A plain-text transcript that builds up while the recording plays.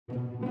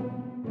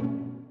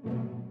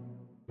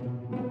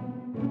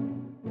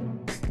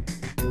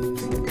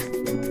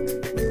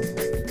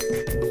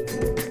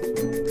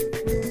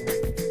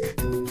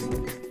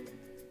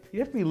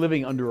have to be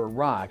living under a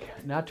rock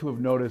not to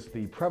have noticed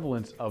the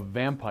prevalence of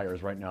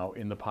vampires right now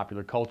in the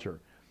popular culture.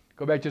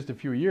 Go back just a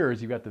few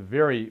years, you've got the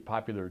very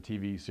popular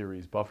TV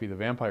series Buffy the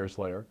Vampire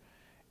Slayer.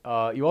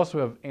 You also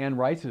have Anne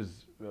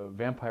Rice's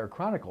Vampire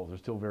Chronicles. They're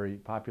still very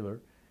popular.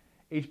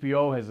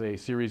 HBO has a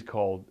series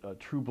called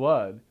True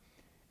Blood.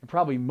 And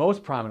probably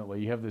most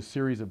prominently, you have this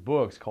series of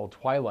books called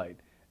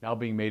Twilight, now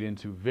being made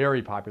into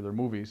very popular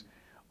movies,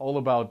 all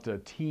about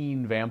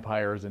teen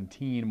vampires and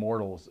teen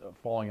mortals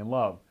falling in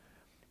love.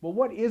 Well,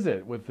 what is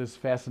it with this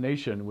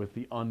fascination with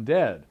the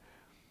undead?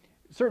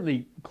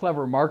 Certainly,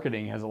 clever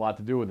marketing has a lot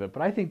to do with it,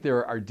 but I think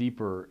there are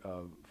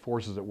deeper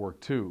forces at work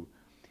too.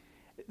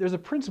 There's a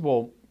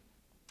principle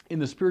in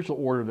the spiritual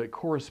order that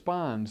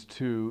corresponds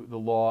to the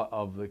law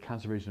of the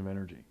conservation of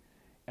energy.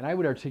 And I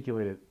would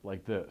articulate it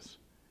like this.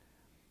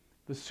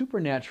 The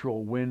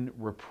supernatural, when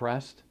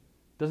repressed,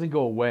 doesn't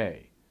go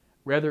away.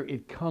 Rather,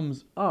 it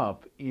comes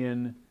up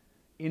in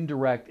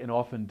indirect and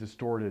often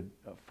distorted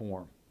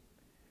form.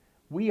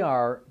 We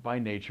are, by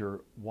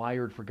nature,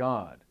 wired for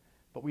God,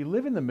 but we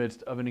live in the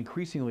midst of an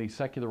increasingly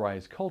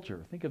secularized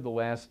culture. Think of the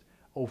last,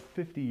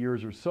 50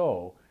 years or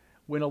so,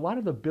 when a lot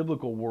of the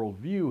biblical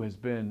worldview has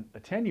been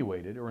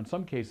attenuated, or in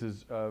some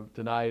cases,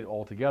 denied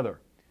altogether.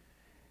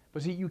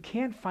 But see, you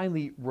can't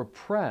finally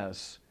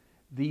repress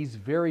these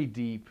very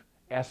deep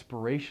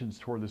aspirations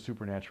toward the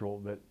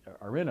supernatural that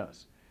are in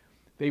us.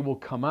 They will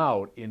come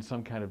out in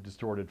some kind of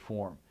distorted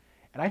form.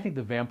 And I think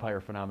the vampire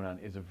phenomenon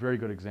is a very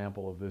good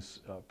example of this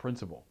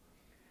principle.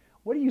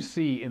 What do you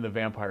see in the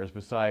vampires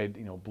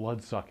beside,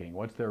 blood sucking?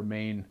 What's their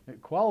main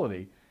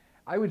quality?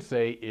 I would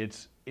say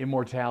it's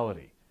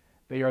immortality.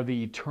 They are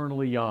the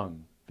eternally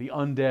young, the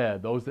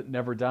undead, those that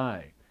never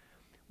die.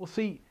 Well,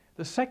 see,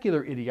 the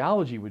secular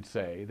ideology would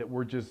say that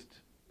we're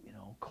just,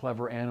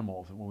 clever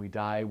animals, and when we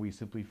die, we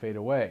simply fade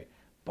away.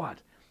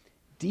 But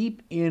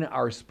deep in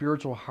our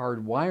spiritual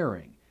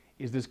hardwiring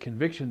is this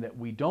conviction that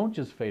we don't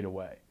just fade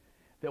away,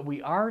 that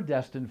we are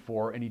destined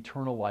for an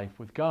eternal life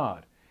with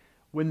God.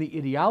 When the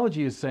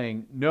ideology is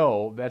saying,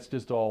 no, that's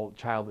just all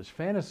childish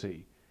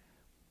fantasy,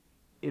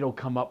 it'll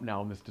come up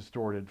now in this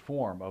distorted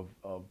form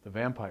of the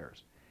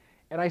vampires.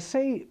 And I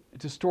say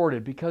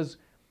distorted because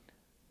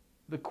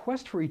the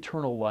quest for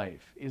eternal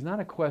life is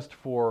not a quest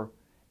for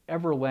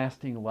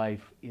everlasting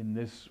life in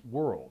this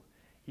world.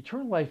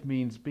 Eternal life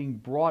means being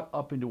brought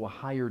up into a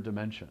higher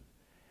dimension.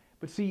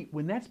 But see,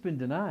 when that's been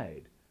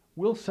denied,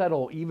 we'll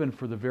settle even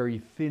for the very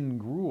thin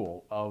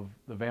gruel of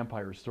the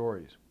vampire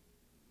stories.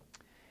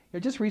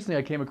 Just recently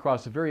I came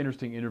across a very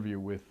interesting interview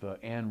with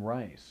Anne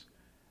Rice,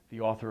 the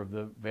author of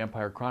the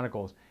Vampire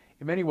Chronicles.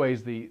 In many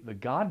ways, the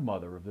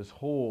godmother of this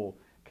whole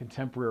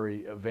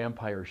contemporary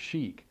vampire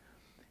chic.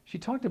 She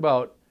talked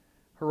about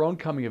her own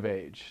coming of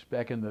age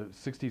back in the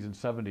 60s and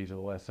 70s of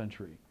the last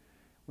century,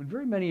 when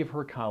very many of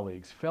her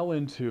colleagues fell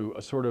into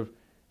a sort of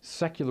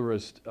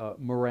secularist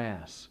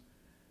morass,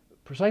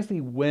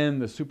 precisely when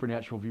the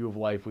supernatural view of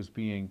life was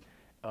being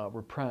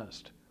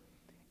repressed.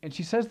 And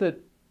she says that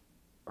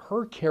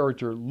her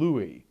character,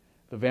 Louis,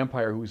 the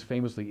vampire who was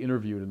famously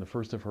interviewed in the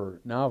first of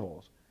her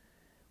novels,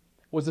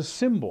 was a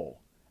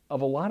symbol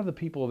of a lot of the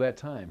people of that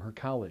time, her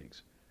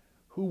colleagues,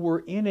 who were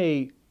in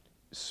a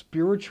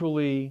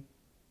spiritually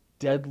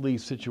deadly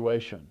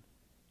situation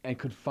and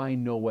could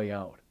find no way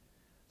out.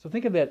 So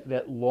think of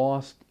that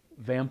lost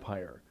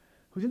vampire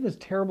who's in this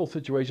terrible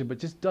situation but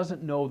just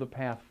doesn't know the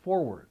path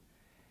forward.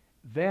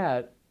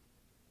 That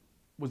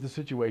was the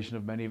situation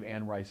of many of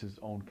Anne Rice's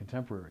own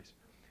contemporaries.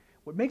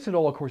 What makes it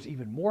all, of course,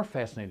 even more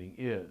fascinating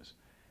is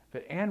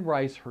that Anne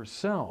Rice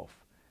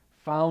herself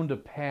found a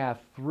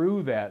path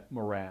through that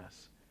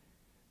morass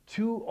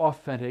to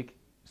authentic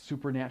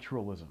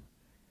supernaturalism.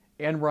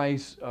 Anne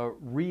Rice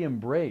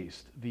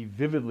re-embraced the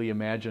vividly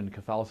imagined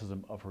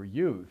Catholicism of her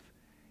youth,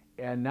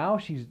 and now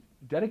she's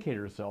dedicated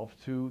herself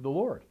to the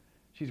Lord.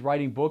 She's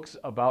writing books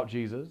about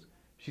Jesus.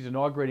 She's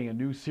inaugurating a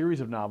new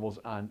series of novels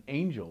on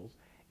angels,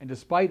 and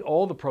despite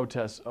all the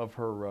protests of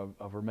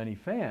her many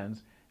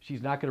fans,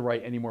 she's not going to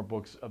write any more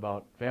books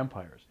about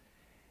vampires.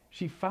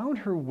 She found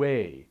her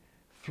way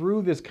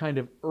through this kind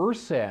of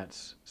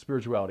ersatz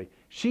spirituality.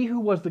 She who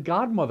was the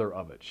godmother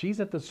of it, she's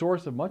at the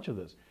source of much of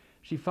this.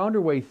 She found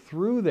her way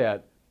through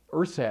that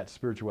ersatz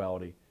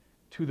spirituality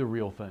to the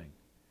real thing.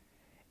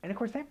 And of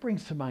course that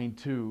brings to mind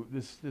too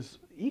this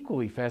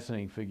equally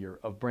fascinating figure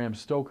of Bram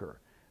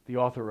Stoker, the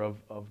author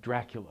of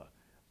Dracula,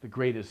 the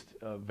greatest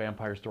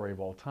vampire story of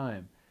all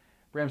time.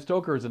 Bram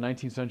Stoker is a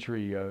 19th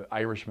century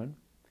Irishman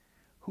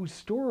whose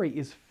story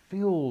is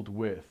filled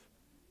with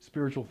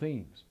spiritual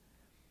themes.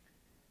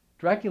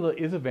 Dracula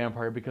is a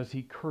vampire because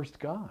he cursed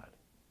God.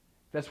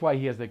 That's why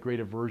he has that great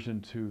aversion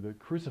to the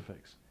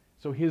crucifix.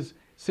 So his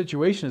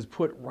situation is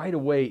put right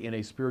away in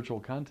a spiritual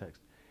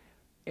context.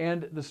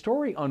 And the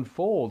story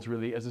unfolds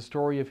really as a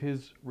story of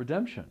his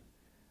redemption.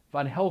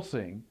 Van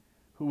Helsing,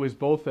 who was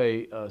both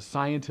a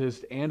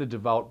scientist and a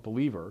devout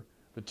believer,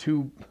 the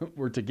two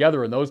were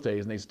together in those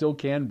days and they still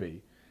can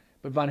be,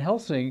 but Van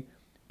Helsing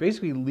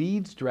basically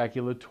leads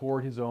Dracula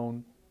toward his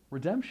own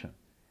redemption.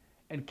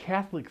 And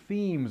Catholic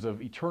themes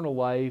of eternal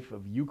life,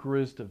 of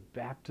Eucharist, of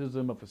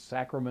baptism, of the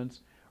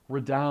sacraments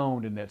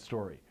redound in that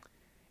story.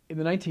 In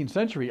the 19th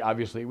century,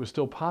 obviously, it was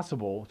still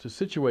possible to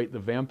situate the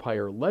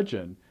vampire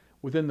legend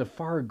within the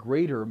far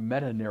greater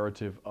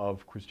meta-narrative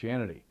of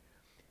Christianity.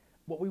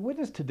 What we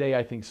witness today,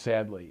 I think,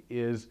 sadly,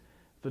 is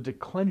the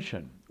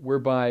declension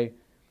whereby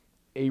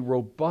a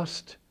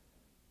robust,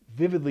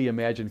 vividly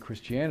imagined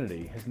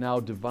Christianity has now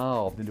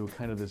devolved into a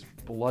kind of this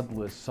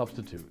bloodless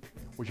substitute,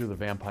 which are the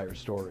vampire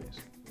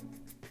stories.